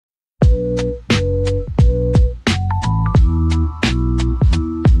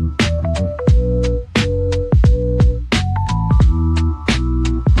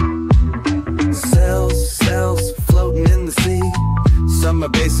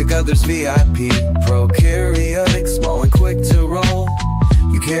basic, others VIP. Prokaryotic, small and quick to roll.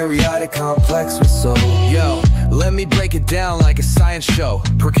 Eukaryotic, complex with soul. Yo, let me break it down like a science show.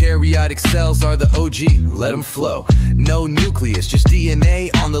 Prokaryotic cells are the OG, let them flow. No nucleus, just DNA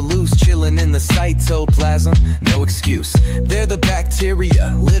on the loose, chillin' in the cytoplasm, no excuse. They're the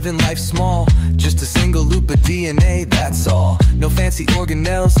bacteria, living life small. Just a single loop of DNA, that's all. No fancy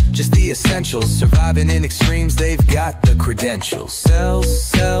organelles, just the essentials. Surviving in extremes, they've got the credentials. Cells,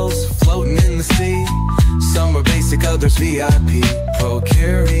 floating in the sea. Some are basic, others VIP.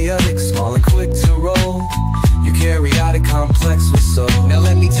 Prokaryotic, small and quick to roll. Eukaryotic, complex with soul. Now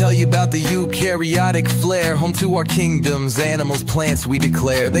let me tell you about the eukaryotic flair. Home to our kingdoms, animals, plants we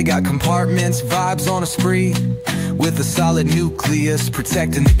declare. They got compartments, vibes on a spree, with a solid nucleus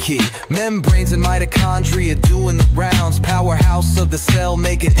protecting the key. Membranes and mitochondria doing the rounds. Powerhouse of the cell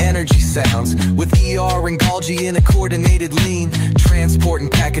making energy sounds. With ER and Golgi in a coordinated lean. Transport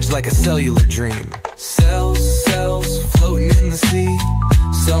and package like a cellular dream. Cells, floating in the sea.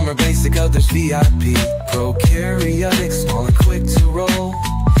 Some are basic, others VIP. Prokaryotic, small and quick to roll.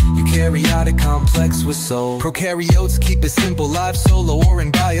 Eukaryotic, complex with soul. Prokaryotes keep it simple, live, solo, or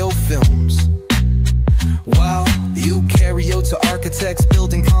in biofilms. Wow, the eukaryotes are architects,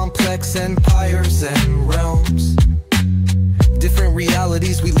 building complex empires and realms. Different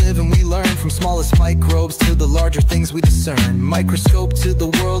realities we live and we learn, from smallest microbes to the larger things we discern. Microscope to the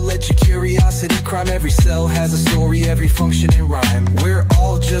world, let your curiosity crime. Every cell has a story, every function in rhyme. We're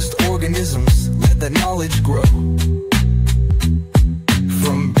all just organisms, let that knowledge grow.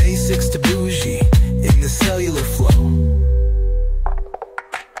 From basics to bougie, in the cellular flow.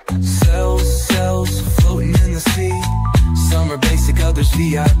 Cells, floating in the sea. Some are basic, others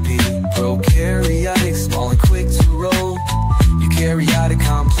VIP. Prokaryotic, small and quick to roll. Eukaryotic,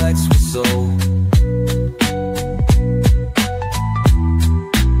 complex with soul.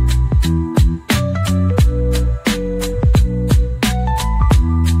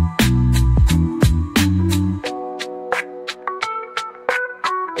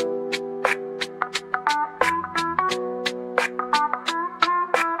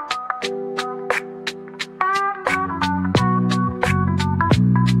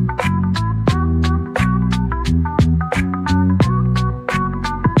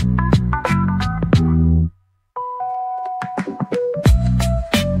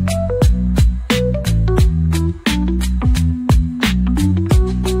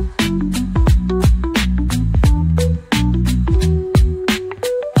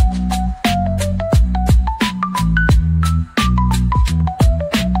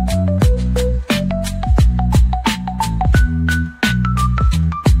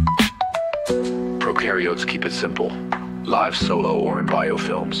 Prokaryotes keep it simple, live, solo, or in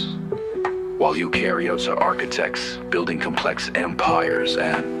biofilms. While eukaryotes are architects, building complex empires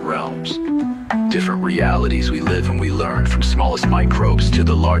and realms. Different realities we live and we learn, from smallest microbes to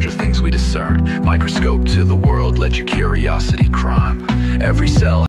the larger things we discern. Microscope to the world, let your curiosity crime. Every cell